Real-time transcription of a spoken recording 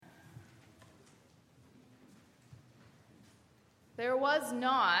there was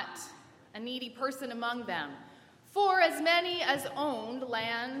not a needy person among them. For as many as owned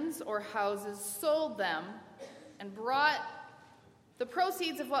lands or houses sold them and brought the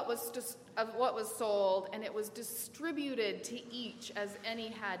proceeds of what was sold, and it was distributed to each as any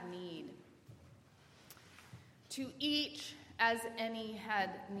had need. To each as any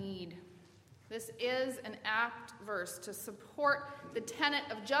had need. This is an apt verse to support the tenet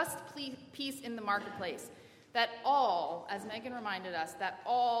of just peace in the marketplace, that all, as Megan reminded us, that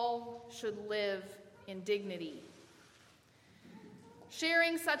all should live in dignity.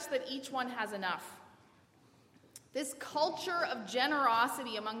 Sharing such that each one has enough. This culture of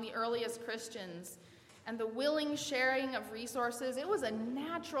generosity among the earliest Christians and the willing sharing of resources, it was a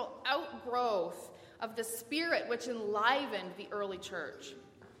natural outgrowth of the spirit which enlivened the early church.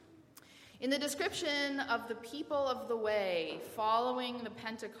 In the description of the people of the way following the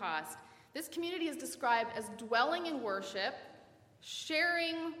Pentecost, this community is described as dwelling in worship,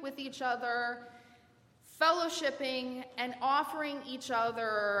 sharing with each other, fellowshipping, and offering each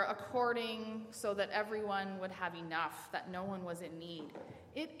other according so that everyone would have enough, that no one was in need.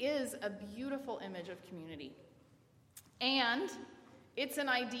 It is a beautiful image of community. And it's an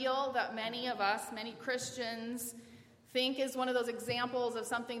ideal that many of us, many Christians, think is one of those examples of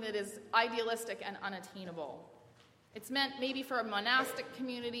something that is idealistic and unattainable. It's meant maybe for monastic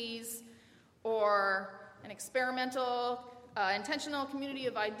communities or an experimental, intentional community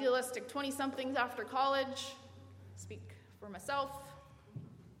of idealistic 20-somethings after college. Speak for myself.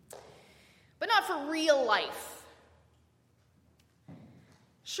 But not for real life.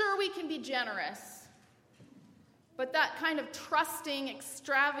 Sure, we can be generous, but that kind of trusting,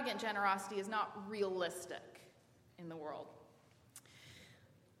 extravagant generosity is not realistic in the world.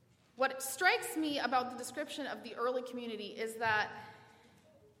 What strikes me about the description of the early community is that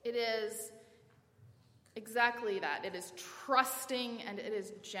it is exactly that. It is trusting and it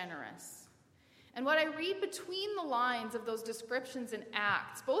is generous. And what I read between the lines of those descriptions in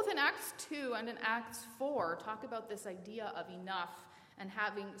Acts, both in Acts 2 and in Acts 4, talk about this idea of enough and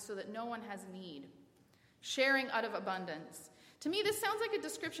having so that no one has need. Sharing out of abundance. To me, this sounds like a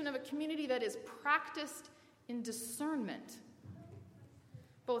description of a community that is practiced in discernment.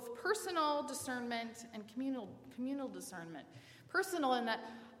 Both personal discernment and communal discernment. Personal in that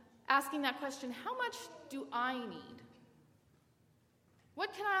asking that question, how much do I need?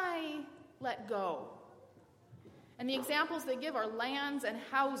 What can I let go? And the examples they give are lands and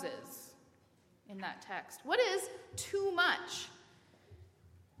houses in that text. What is too much?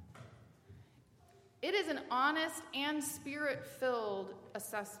 It is an honest and spirit-filled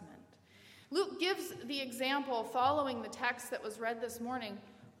assessment. Luke gives the example following the text that was read this morning,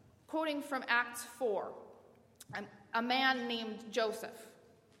 quoting from Acts 4, a man named Joseph,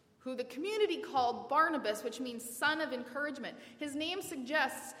 who the community called Barnabas, which means son of encouragement. His name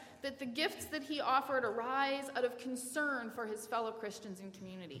suggests that the gifts that he offered arise out of concern for his fellow Christians in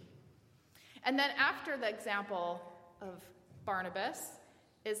community. And then after the example of Barnabas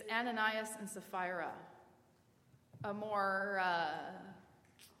is Ananias and Sapphira, a more,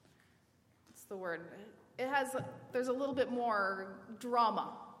 what's the word? There's a little bit more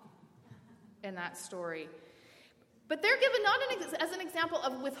drama in that story. But they're given not as an example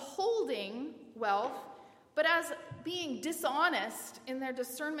of withholding wealth, but as being dishonest in their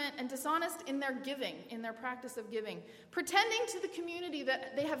discernment and dishonest in their giving, in their practice of giving, pretending to the community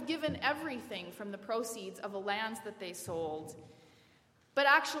that they have given everything from the proceeds of the lands that they sold, but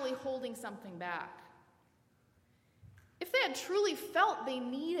actually holding something back. If they had truly felt they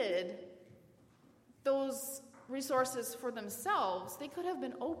needed those resources for themselves, they could have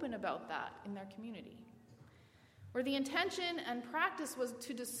been open about that in their community, where the intention and practice was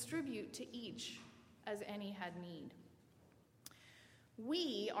to distribute to each as any had need.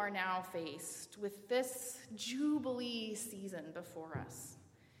 We are now faced with this Jubilee season before us,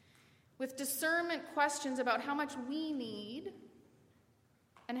 with discernment questions about how much we need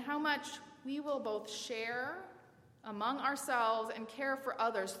and how much we will both share among ourselves and care for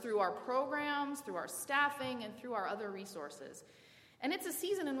others through our programs, through our staffing, and through our other resources. And it's a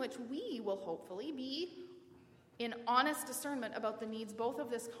season in which we will hopefully be in honest discernment about the needs both of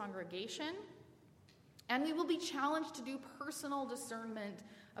this congregation, and we will be challenged to do personal discernment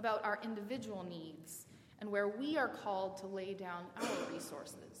about our individual needs and where we are called to lay down our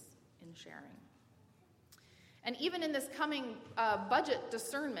resources in sharing. And even in this coming budget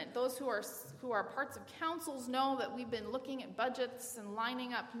discernment, those who are parts of councils know that we've been looking at budgets and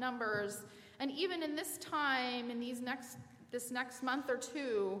lining up numbers. And even in this time, in this next month or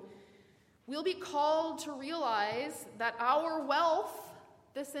two, we'll be called to realize that our wealth,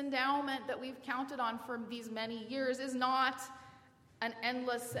 this endowment that we've counted on for these many years, is not an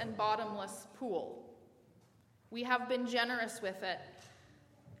endless and bottomless pool. We have been generous with it,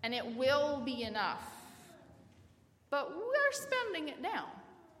 and it will be enough. But we're spending it down.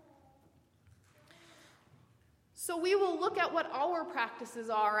 So we will look at what our practices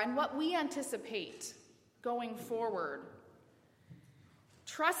are and what we anticipate going forward,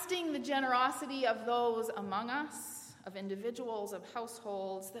 trusting the generosity of those among us, of individuals, of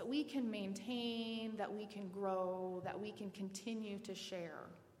households, that we can maintain, that we can grow, that we can continue to share.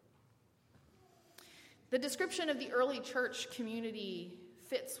 The description of the early church community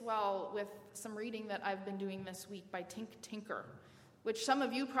fits well with some reading that I've been doing this week by Tink Tinker, which some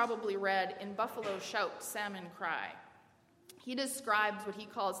of you probably read in Buffalo Shout, Salmon Cry. He describes what he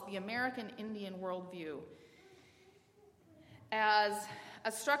calls the American Indian worldview as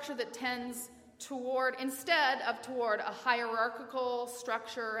a structure that tends toward a hierarchical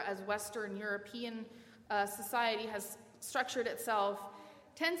structure as Western European society has structured itself,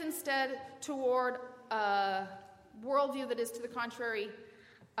 tends instead toward a worldview that is to the contrary,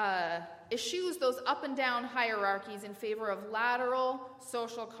 eschews those up and down hierarchies in favor of lateral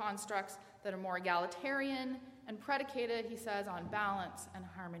social constructs that are more egalitarian and predicated, he says, on balance and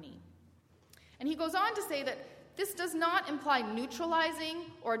harmony. And he goes on to say that this does not imply neutralizing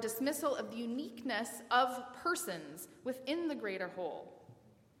or dismissal of the uniqueness of persons within the greater whole.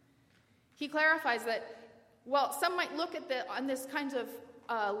 He clarifies that, well, some might look at on this kind of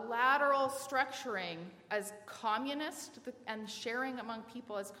lateral structuring as communist and sharing among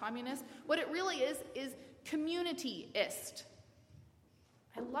people as communist. What it really is communityist.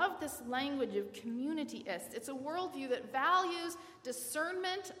 I love this language of communityist. It's a worldview that values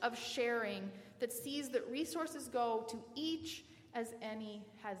discernment of sharing, that sees that resources go to each as any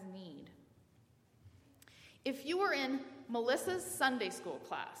has need. If you were in Melissa's Sunday school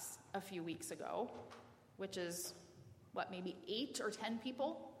class a few weeks ago, which is maybe 8 or 10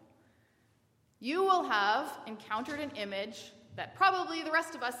 people, you will have encountered an image that probably the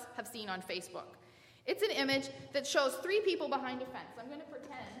rest of us have seen on Facebook. It's an image that shows 3 people behind a fence. I'm going to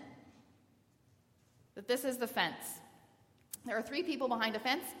pretend that this is the fence. There are 3 people behind a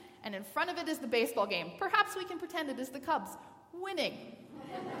fence, and in front of it is the baseball game. Perhaps we can pretend it is the Cubs winning.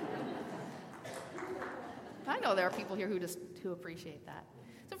 I know there are people here who appreciate that.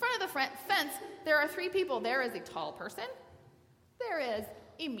 So in front of the fence, there are 3 people. There is a tall person, there is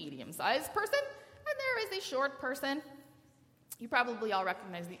a medium-sized person, and there is a short person. You probably all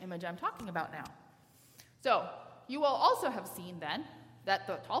recognize the image I'm talking about now. So you will also have seen then that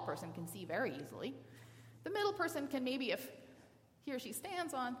the tall person can see very easily. The middle person can maybe, if he or she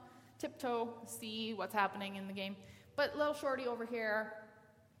stands on tiptoe, see what's happening in the game. But little shorty over here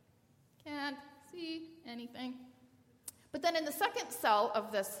can't see anything. But then in the second cell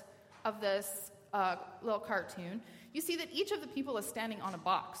of this little cartoon, you see that each of the people is standing on a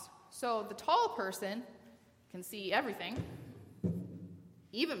box. So the tall person can see everything,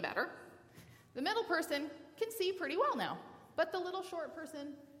 even better. The middle person can see pretty well now, but the little short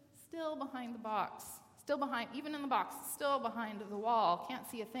person still behind the box, even in the box, still behind the wall, can't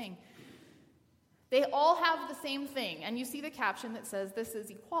see a thing. They all have the same thing, and you see the caption that says, "This is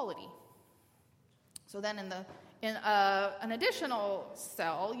equality." So then in an additional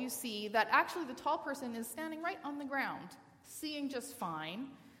cell, you see that actually the tall person is standing right on the ground, seeing just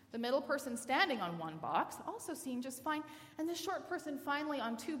fine. The middle person standing on one box, also seeing just fine. And the short person finally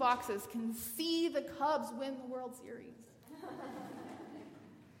on 2 boxes can see the Cubs win the World Series.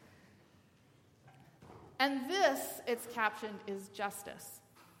 And this, it's captioned, is justice.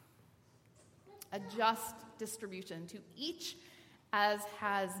 A just distribution to each as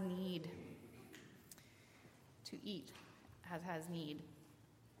has need. To each as has need.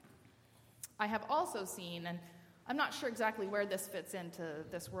 I have also seen, and I'm not sure exactly where this fits into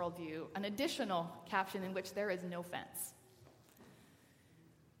this worldview, an additional caption in which there is no fence.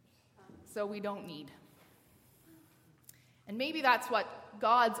 So we don't need. And maybe that's what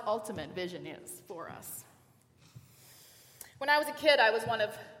God's ultimate vision is for us. When I was a kid, I was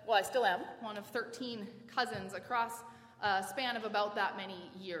I still am, one of 13 cousins across a span of about that many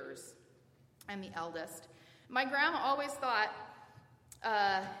years. I'm the eldest. My grandma always thought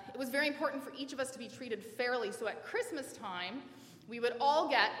it was very important for each of us to be treated fairly. So at Christmas time, we would all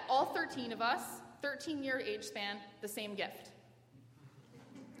get, all 13 of us, 13-year age span, the same gift.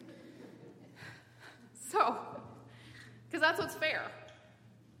 So, because that's what's fair.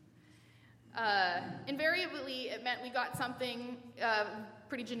 Invariably, it meant we got something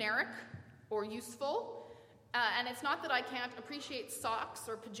pretty generic or useful. And it's not that I can't appreciate socks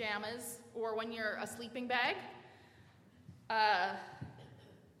or pajamas or when you're a sleeping bag.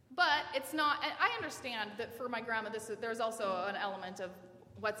 But it's not, and I understand that for my grandma, there's also an element of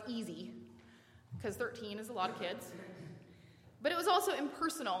what's easy, because 13 is a lot of kids. But it was also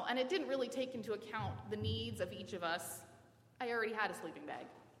impersonal, and it didn't really take into account the needs of each of us. I already had a sleeping bag.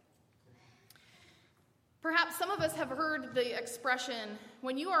 Perhaps some of us have heard the expression,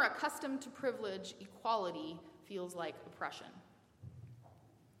 when you are accustomed to privilege, equality feels like oppression.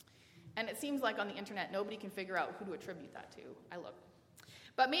 And it seems like on the internet, nobody can figure out who to attribute that to. I look.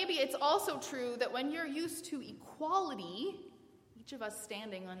 But maybe it's also true that when you're used to equality, each of us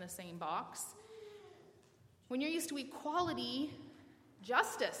standing on the same box, when you're used to equality,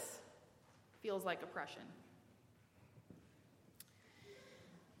 justice feels like oppression.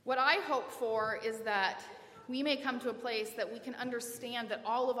 What I hope for is that we may come to a place that we can understand that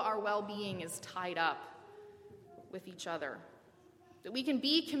all of our well-being is tied up with each other. That we can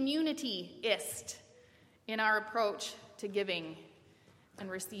be community-ist in our approach to giving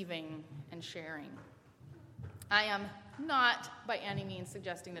and receiving and sharing. I am not by any means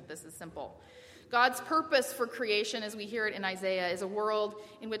suggesting that this is simple. God's purpose for creation, as we hear it in Isaiah, is a world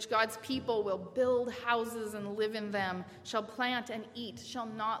in which God's people will build houses and live in them, shall plant and eat, shall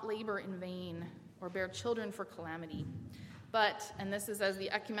not labor in vain, or bear children for calamity. But, and this is as the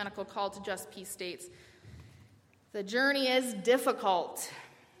ecumenical call to just peace states, the journey is difficult.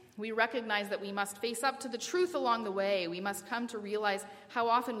 We recognize that we must face up to the truth along the way. We must come to realize how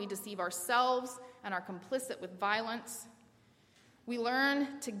often we deceive ourselves and are complicit with violence. We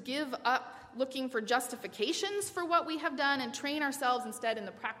learn to give up looking for justifications for what we have done and train ourselves instead in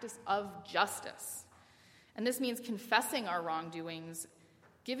the practice of justice. And this means confessing our wrongdoings,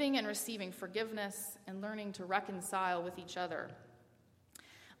 giving and receiving forgiveness, and learning to reconcile with each other.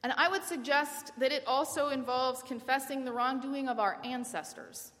 And I would suggest that it also involves confessing the wrongdoing of our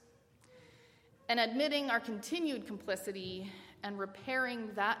ancestors and admitting our continued complicity and repairing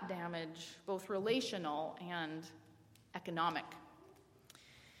that damage, both relational and economic.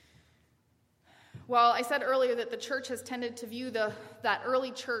 Well, I said earlier that the church has tended to view that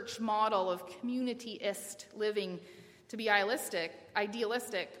early church model of community-ist living to be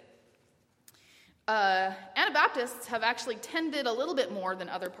idealistic. Anabaptists have actually tended a little bit more than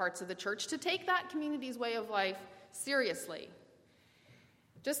other parts of the church to take that community's way of life seriously.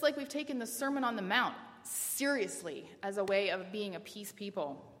 Just like we've taken the Sermon on the Mount seriously as a way of being a peace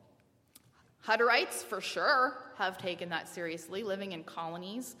people. Hutterites, for sure, have taken that seriously, living in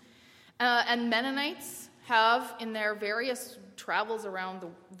colonies. And Mennonites have, in their various travels around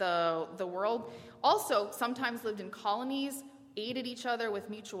the world, also sometimes lived in colonies, aided each other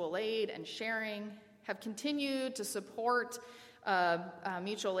with mutual aid and sharing, have continued to support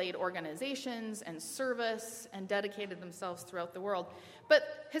mutual aid organizations and service, and dedicated themselves throughout the world.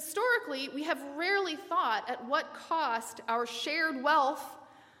 But historically, we have rarely thought at what cost our shared wealth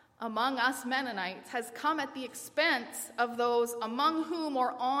among us Mennonites has come at the expense of those among whom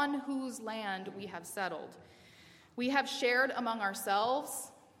or on whose land we have settled. We have shared among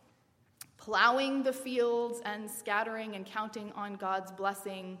ourselves, plowing the fields and scattering and counting on God's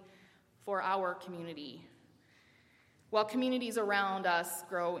blessing for our community, while communities around us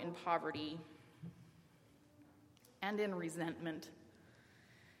grow in poverty and in resentment.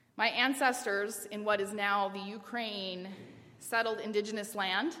 My ancestors in what is now the Ukraine settled indigenous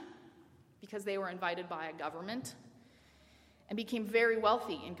land because they were invited by a government and became very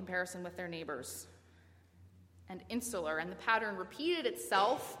wealthy in comparison with their neighbors and insular. And the pattern repeated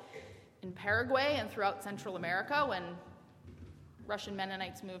itself in Paraguay and throughout Central America when Russian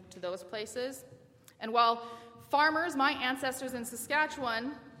Mennonites moved to those places. And while farmers, my ancestors in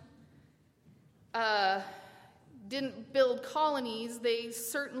Saskatchewan, didn't build colonies, they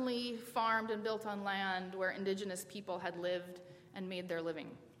certainly farmed and built on land where indigenous people had lived and made their living.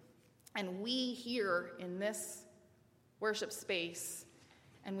 And we here in this worship space,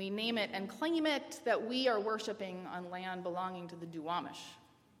 and we name it and claim it, that we are worshiping on land belonging to the Duwamish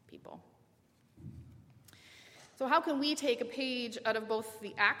people. So how can we take a page out of both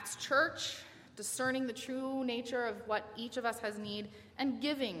the Acts Church, discerning the true nature of what each of us has need, and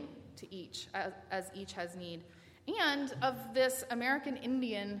giving to each as each has need, and of this American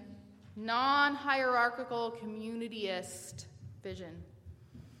Indian, non-hierarchical, communityist vision?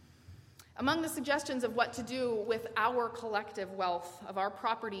 Among the suggestions of what to do with our collective wealth, of our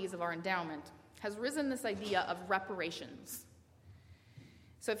properties, of our endowment, has risen this idea of reparations.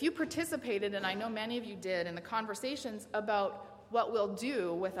 So if you participated, and I know many of you did, in the conversations about what we'll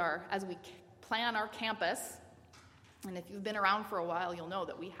do with as we plan our campus, and if you've been around for a while, you'll know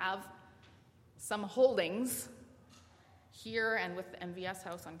that we have some holdings here and with the MVS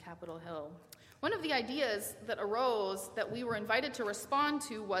House on Capitol Hill. One of the ideas that arose that we were invited to respond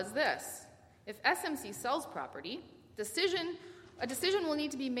to was this: if SMC sells property, a decision will need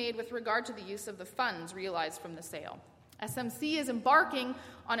to be made with regard to the use of the funds realized from the sale. SMC is embarking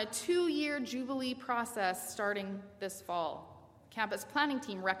on a 2-year Jubilee process starting this fall. Campus planning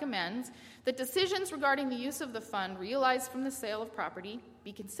team recommends that decisions regarding the use of the fund realized from the sale of property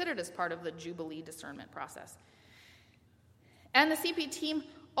be considered as part of the Jubilee discernment process. And the CP team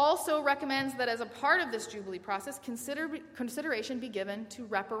also recommends that as a part of this Jubilee process, consideration be given to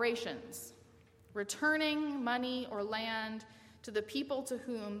reparations, returning money or land to the people to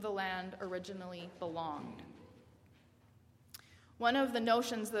whom the land originally belonged. One of the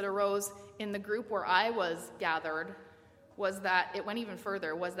notions that arose in the group where I was gathered was that, it went even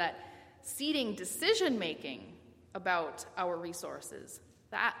further, was that ceding decision-making about our resources,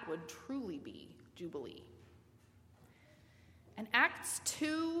 that would truly be Jubilee. And Acts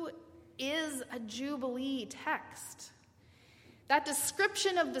 2 is a Jubilee text. That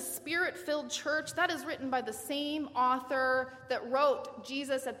description of the Spirit-filled church, that is written by the same author that wrote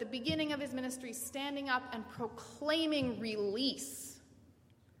Jesus at the beginning of his ministry, standing up and proclaiming release.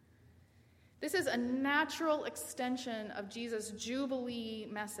 This is a natural extension of Jesus' Jubilee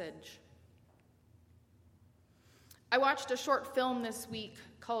message. I watched a short film this week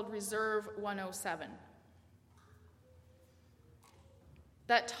called Reserve 107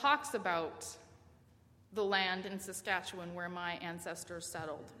 that talks about the land in Saskatchewan where my ancestors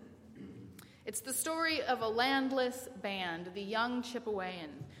settled. It's the story of a landless band, the Young Chipewyan,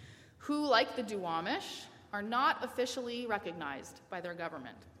 who, like the Duwamish, are not officially recognized by their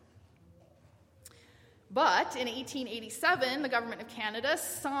government. But in 1887, the government of Canada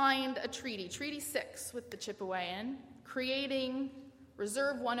signed a treaty, Treaty 6, with the Chipewyan, creating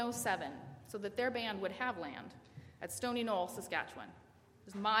Reserve 107 so that their band would have land at Stony Knoll, Saskatchewan. It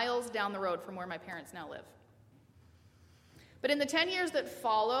was miles down the road from where my parents now live. But in the 10 years that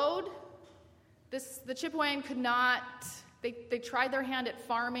followed, the Chipewyan could not, they tried their hand at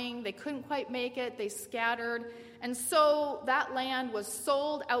farming, they couldn't quite make it, they scattered, and so that land was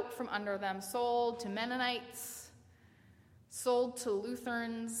sold out from under them, sold to Mennonites, sold to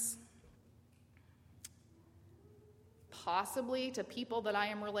Lutherans, possibly to people that I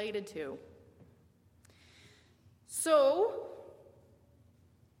am related to. So,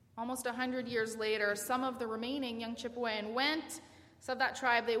 almost 100 years later, some of the remaining Young Chipewyan of that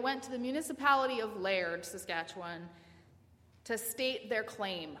tribe, they went to the municipality of Laird, Saskatchewan, to state their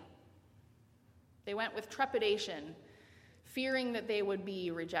claim. They went with trepidation, fearing that they would be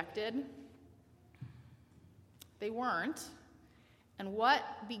rejected. They weren't. And what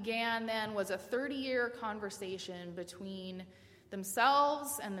began then was a 30-year conversation between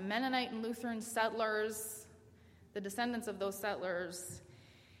themselves and the Mennonite and Lutheran settlers, the descendants of those settlers,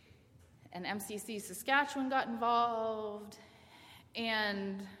 and MCC Saskatchewan got involved.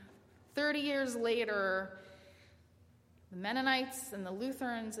 And 30 years later, the Mennonites and the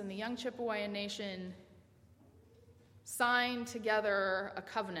Lutherans and the Young Chipewyan Nation signed together a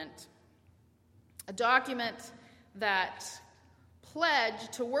covenant, a document that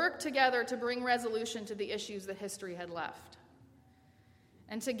pledged to work together to bring resolution to the issues that history had left.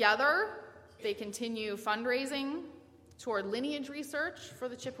 And together, they continue fundraising toward lineage research for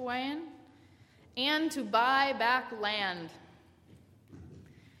the Chipewyan and to buy back land,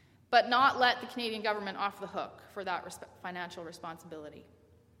 but not let the Canadian government off the hook for that financial responsibility.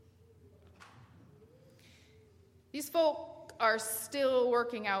 These folk are still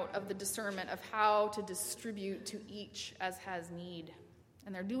working out of the discernment of how to distribute to each as has need,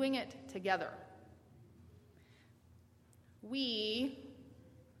 and they're doing it together. We,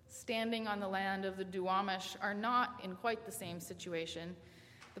 standing on the land of the Duwamish, are not in quite the same situation.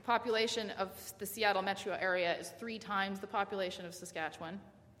 The population of the Seattle metro area is 3 times the population of Saskatchewan,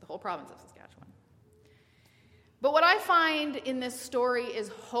 the whole province of Saskatchewan. But what I find in this story is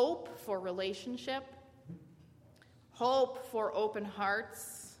hope for relationship, hope for open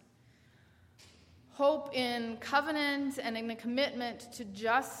hearts, hope in covenant and in a commitment to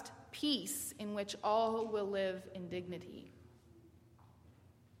just peace in which all will live in dignity.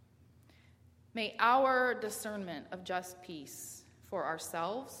 May our discernment of just peace for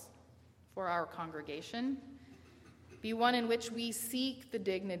ourselves, for our congregation, be one in which we seek the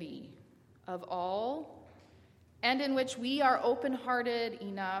dignity of all, and in which we are open-hearted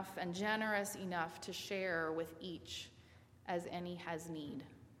enough and generous enough to share with each as any has need.